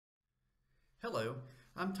Hello,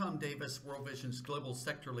 I'm Tom Davis, World Vision's Global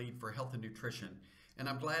Sector Lead for Health and Nutrition, and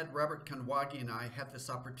I'm glad Robert Kanwagi and I have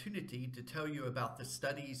this opportunity to tell you about the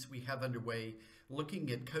studies we have underway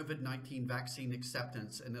looking at COVID-19 vaccine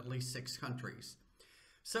acceptance in at least 6 countries.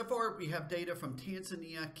 So far, we have data from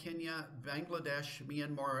Tanzania, Kenya, Bangladesh,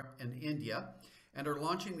 Myanmar, and India, and are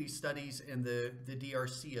launching these studies in the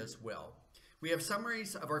DRC as well. We have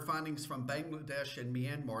summaries of our findings from Bangladesh and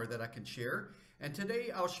Myanmar that I can share, and today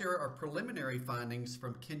I'll share our preliminary findings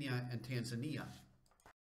from Kenya and Tanzania.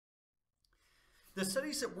 The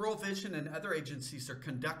studies that World Vision and other agencies are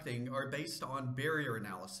conducting are based on barrier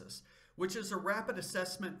analysis, which is a rapid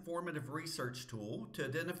assessment formative research tool to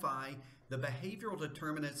identify the behavioral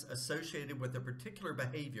determinants associated with a particular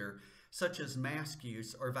behavior, such as mask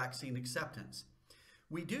use or vaccine acceptance.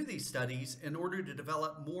 We do these studies in order to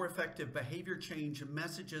develop more effective behavior change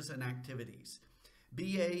messages and activities.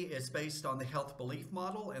 BA is based on the health belief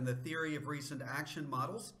model and the theory of reasoned action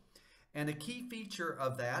models. And a key feature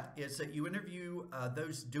of that is that you interview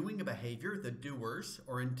those doing a behavior, the doers,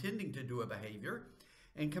 or intending to do a behavior,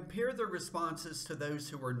 and compare their responses to those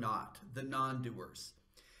who are not, the non-doers.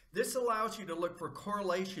 This allows you to look for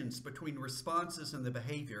correlations between responses and the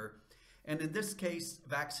behavior, and in this case,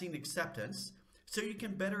 vaccine acceptance, so you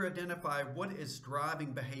can better identify what is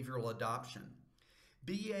driving behavioral adoption.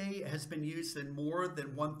 BA has been used in more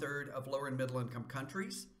than 1/3 of lower and middle income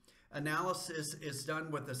countries. Analysis is done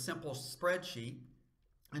with a simple spreadsheet,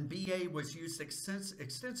 and BA was used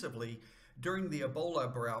extensively during the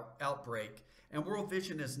Ebola outbreak, and World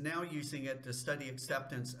Vision is now using it to study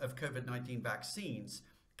acceptance of COVID-19 vaccines,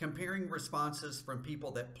 comparing responses from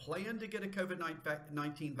people that plan to get a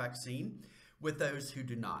COVID-19 vaccine with those who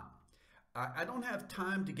do not. I don't have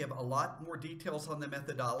time to give a lot more details on the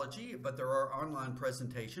methodology, but there are online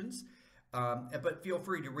presentations, but feel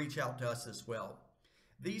free to reach out to us as well.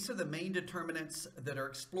 These are the main determinants that are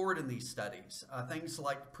explored in these studies, things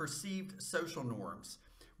like perceived social norms,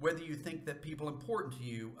 whether you think that people important to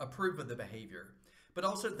you approve of the behavior, but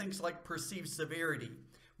also things like perceived severity,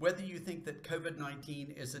 whether you think that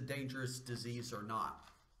COVID-19 is a dangerous disease or not.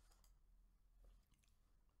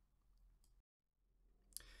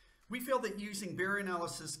 We feel that using barrier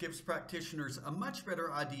analysis gives practitioners a much better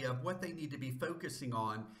idea of what they need to be focusing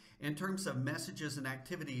on in terms of messages and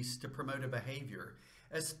activities to promote a behavior,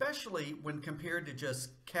 especially when compared to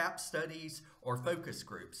just CAP studies or focus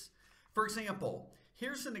groups. For example,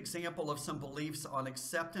 here's an example of some beliefs on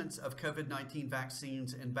acceptance of COVID-19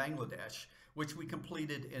 vaccines in Bangladesh, which we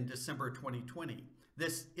completed in December 2020.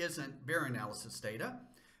 This isn't barrier analysis data,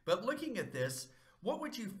 but looking at this, what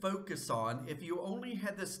would you focus on if you only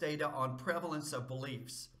had this data on prevalence of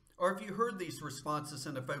beliefs, or if you heard these responses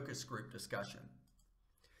in a focus group discussion?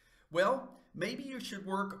 Well, maybe you should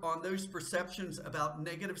work on those perceptions about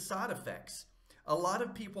negative side effects. A lot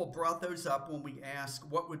of people brought those up when we asked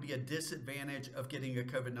what would be a disadvantage of getting a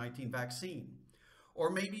COVID-19 vaccine.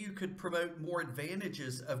 Or maybe you could promote more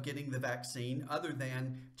advantages of getting the vaccine other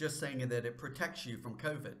than just saying that it protects you from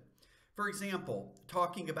COVID. For example,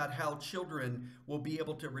 talking about how children will be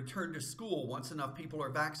able to return to school once enough people are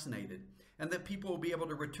vaccinated, and that people will be able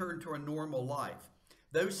to return to a normal life.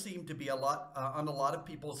 Those seem to be on a lot of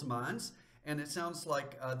people's minds, and it sounds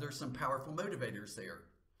like there's some powerful motivators there.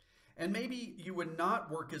 And maybe you would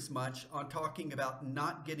not work as much on talking about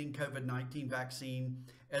not getting COVID-19 vaccine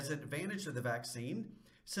as an advantage of the vaccine,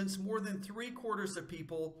 since more than 3/4 of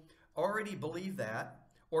people already believe that,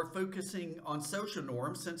 or focusing on social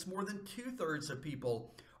norms, since more than 2/3 of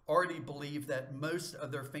people already believe that most of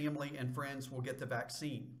their family and friends will get the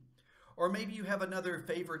vaccine. Or maybe you have another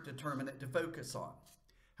favorite determinant to focus on.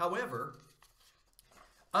 However,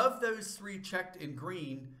 of those 3 checked in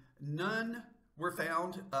green, none were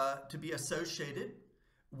found to be associated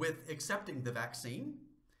with accepting the vaccine.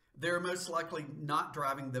 They're most likely not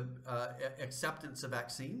driving the acceptance of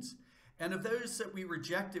vaccines. And of those that we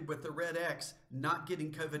rejected with the red X, not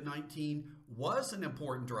getting COVID-19 was an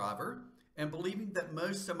important driver, and believing that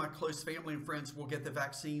most of my close family and friends will get the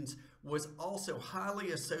vaccines was also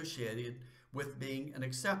highly associated with being an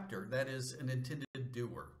acceptor, that is, an intended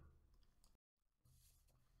doer.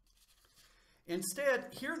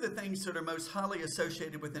 Instead, here are the things that are most highly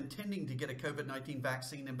associated with intending to get a COVID-19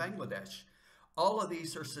 vaccine in Bangladesh. All of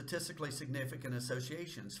these are statistically significant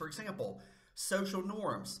associations. For example, social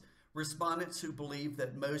norms. Respondents who believe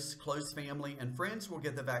that most close family and friends will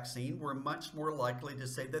get the vaccine were much more likely to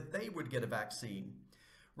say that they would get a vaccine.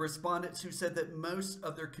 Respondents who said that most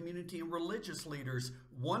of their community and religious leaders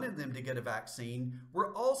wanted them to get a vaccine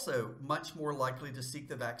were also much more likely to seek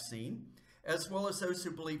the vaccine, as well as those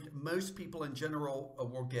who believed most people in general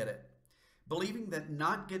will get it. Believing that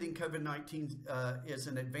not getting COVID-19 is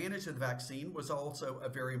an advantage of the vaccine was also a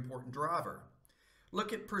very important driver.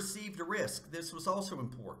 Look at perceived risk. This was also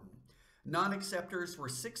important. Non-acceptors were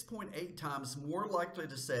 6.8 times more likely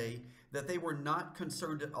to say that they were not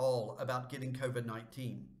concerned at all about getting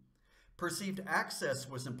COVID-19. Perceived access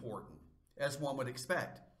was important, as one would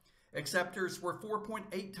expect. Acceptors were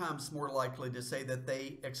 4.8 times more likely to say that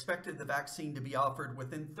they expected the vaccine to be offered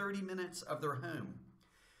within 30 minutes of their home.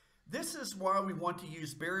 This is why we want to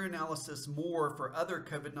use barrier analysis more for other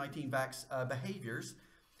COVID-19 behaviors,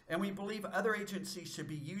 and we believe other agencies should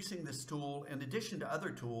be using this tool in addition to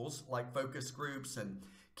other tools like focus groups and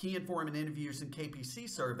key informant interviews and KPC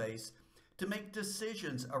surveys to make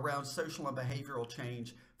decisions around social and behavioral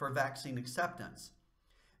change for vaccine acceptance.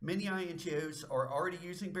 Many INGOs are already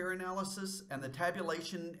using barrier analysis, and the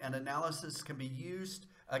tabulation and analysis can be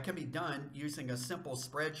done using a simple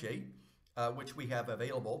spreadsheet, which we have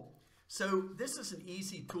available. So this is an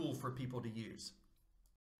easy tool for people to use.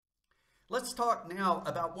 Let's talk now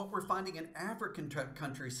about what we're finding in African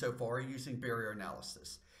countries so far using barrier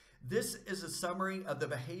analysis. This is a summary of the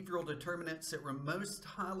behavioral determinants that were most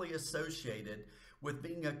highly associated with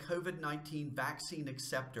being a COVID-19 vaccine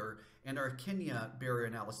acceptor in our Kenya barrier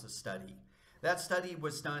analysis study. That study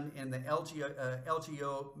was done in the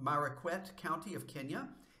Elgeyo Marakwet County of Kenya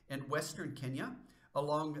in Western Kenya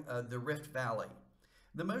along the Rift Valley.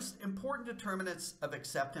 The most important determinants of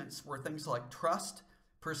acceptance were things like trust,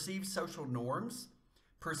 perceived social norms,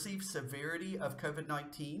 perceived severity of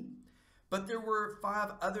COVID-19, but there were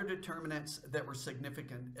 5 other determinants that were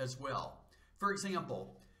significant as well. For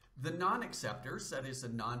example, the non-acceptors, that is the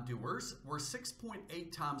non-doers, were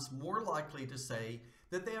 6.8 times more likely to say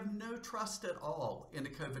that they have no trust at all in a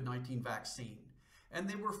COVID-19 vaccine. And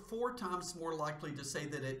they were 4 times more likely to say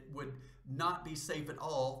that it would not be safe at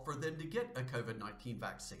all for them to get a COVID-19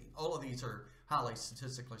 vaccine. All of these are highly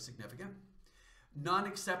statistically significant.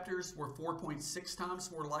 Non-acceptors were 4.6 times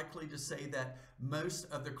more likely to say that most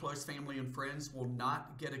of their close family and friends will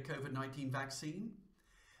not get a COVID-19 vaccine.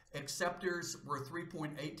 Acceptors were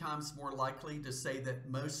 3.8 times more likely to say that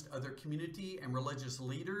most of their community and religious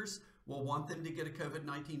leaders will want them to get a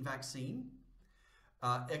COVID-19 vaccine.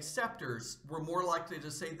 Acceptors were more likely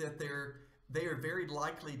to say that they are very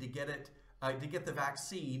likely to get the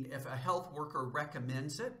vaccine if a health worker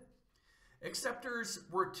recommends it. Acceptors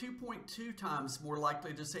were 2.2 times more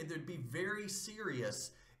likely to say they'd be very serious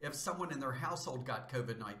if someone in their household got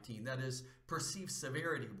COVID-19. That is, perceived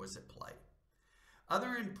severity was at play.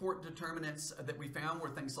 Other important determinants that we found were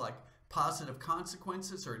things like positive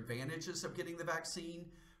consequences or advantages of getting the vaccine,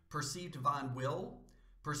 perceived divine will,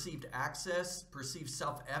 perceived access, perceived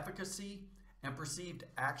self-efficacy, and perceived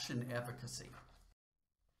action efficacy.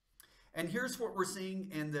 And here's what we're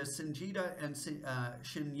seeing in the Singida and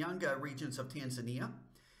Shinyanga regions of Tanzania.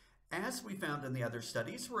 As we found in the other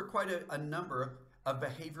studies, there were quite a number of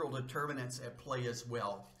behavioral determinants at play as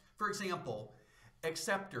well. For example,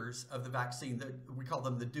 acceptors of the vaccine, we call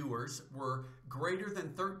them the doers, were greater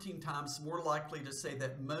than 13 times more likely to say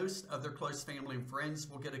that most of their close family and friends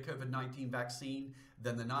will get a COVID-19 vaccine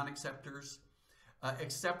than the non-acceptors.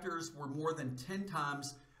 Acceptors were more than 10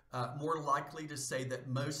 times more likely to say that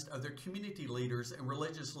most of their community leaders and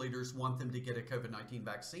religious leaders want them to get a COVID-19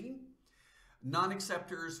 vaccine.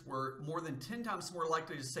 Non-acceptors were more than 10 times more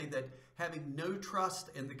likely to say that having no trust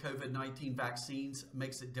in the COVID-19 vaccines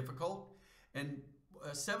makes it difficult, and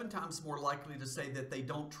 7 times more likely to say that they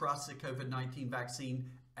don't trust the COVID-19 vaccine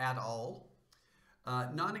at all.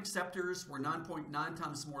 Non-acceptors were 9.9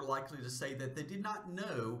 times more likely to say that they did not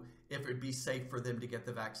know if it would be safe for them to get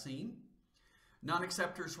the vaccine.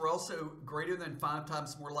 Non-acceptors were also greater than 5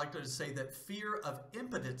 times more likely to say that fear of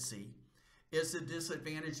impotency is a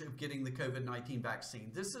disadvantage of getting the COVID-19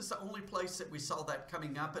 vaccine. This is the only place that we saw that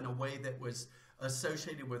coming up in a way that was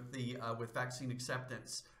associated with with vaccine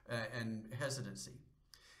acceptance and hesitancy.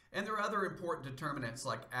 And there are other important determinants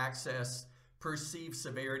like access, perceived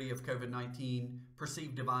severity of COVID-19,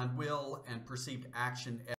 perceived divine will, and perceived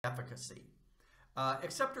action efficacy.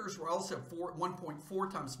 Acceptors were also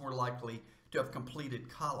 1.4 times more likely to have completed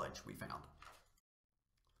college, we found.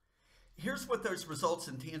 Here's what those results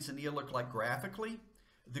in Tanzania look like graphically.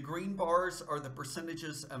 The green bars are the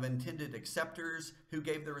percentages of intended acceptors who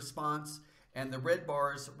gave the response, and the red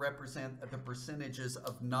bars represent the percentages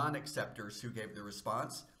of non-acceptors who gave the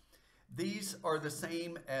response. These are the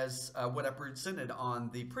same as what I presented on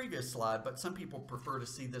the previous slide, but some people prefer to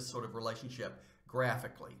see this sort of relationship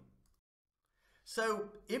graphically. So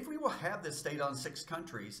if we will have this data on 6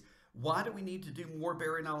 countries, why do we need to do more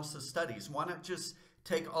barrier analysis studies? Why not just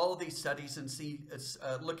take all of these studies and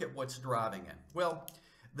look at what's driving it? Well,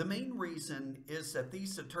 The main reason is that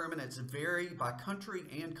these determinants vary by country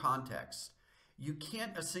and context. You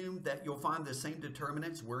can't assume that you'll find the same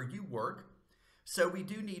determinants where you work, so we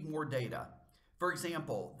do need more data. For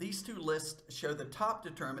example, these two lists show the top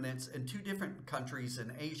determinants in two different countries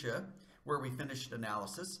in Asia where we finished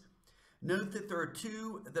analysis. Note that there are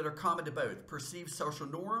two that are common to both: perceived social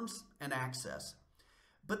norms and access.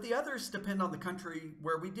 But the others depend on the country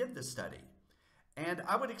where we did the study. And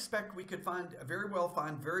I would expect we could very well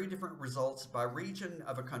find very different results by region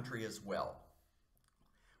of a country as well.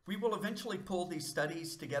 We will eventually pull these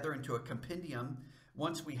studies together into a compendium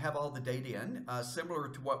once we have all the data in, similar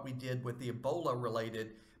to what we did with the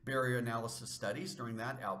Ebola-related barrier analysis studies during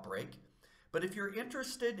that outbreak. But if you're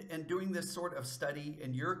interested in doing this sort of study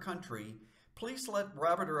in your country, please let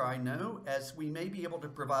Robert or I know, as we may be able to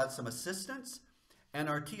provide some assistance, and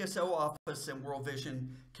our TSO office in World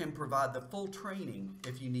Vision can provide the full training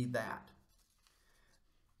if you need that.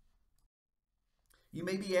 You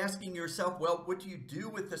may be asking yourself, well, what do you do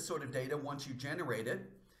with this sort of data once you generate it?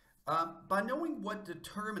 By knowing what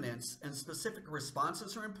determinants and specific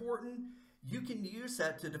responses are important, you can use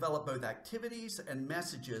that to develop both activities and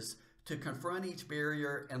messages to confront each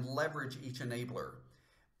barrier and leverage each enabler.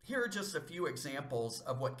 Here are just a few examples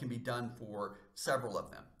of what can be done for several of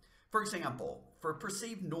them. For example, for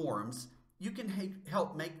perceived norms, you can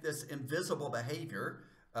help make this invisible behavior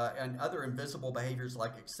and other invisible behaviors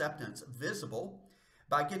like acceptance visible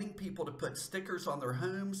by getting people to put stickers on their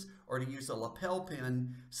homes or to use a lapel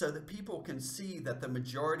pin so that people can see that the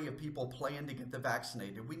majority of people plan to get the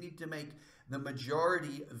vaccinated. We need to make the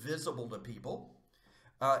majority visible to people.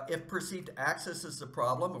 If perceived access is a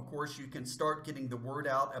problem, of course, you can start getting the word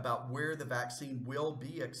out about where the vaccine will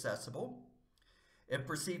be accessible. If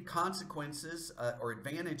perceived consequences or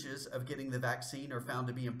advantages of getting the vaccine are found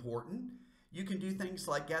to be important, you can do things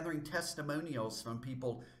like gathering testimonials from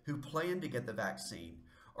people who plan to get the vaccine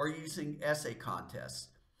or using essay contests.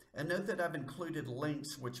 And note that I've included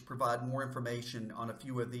links which provide more information on a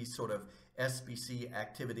few of these sort of SBC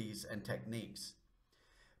activities and techniques.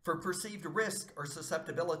 For perceived risk or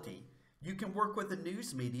susceptibility, you can work with the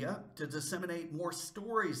news media to disseminate more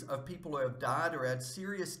stories of people who have died or had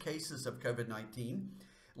serious cases of COVID-19,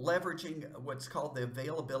 leveraging what's called the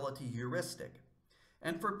availability heuristic.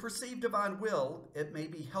 And for perceived divine will, it may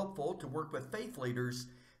be helpful to work with faith leaders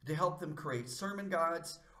to help them create sermon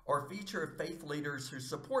guides or feature faith leaders who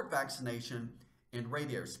support vaccination in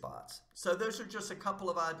radio spots. So those are just a couple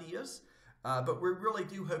of ideas, but we really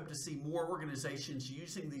do hope to see more organizations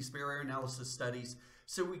using these barrier analysis studies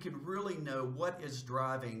so we can really know what is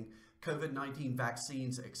driving COVID-19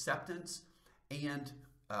 vaccines acceptance and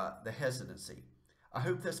the hesitancy. I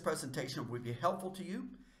hope this presentation will be helpful to you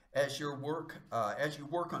as you work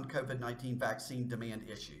on COVID-19 vaccine demand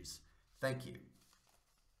issues. Thank you.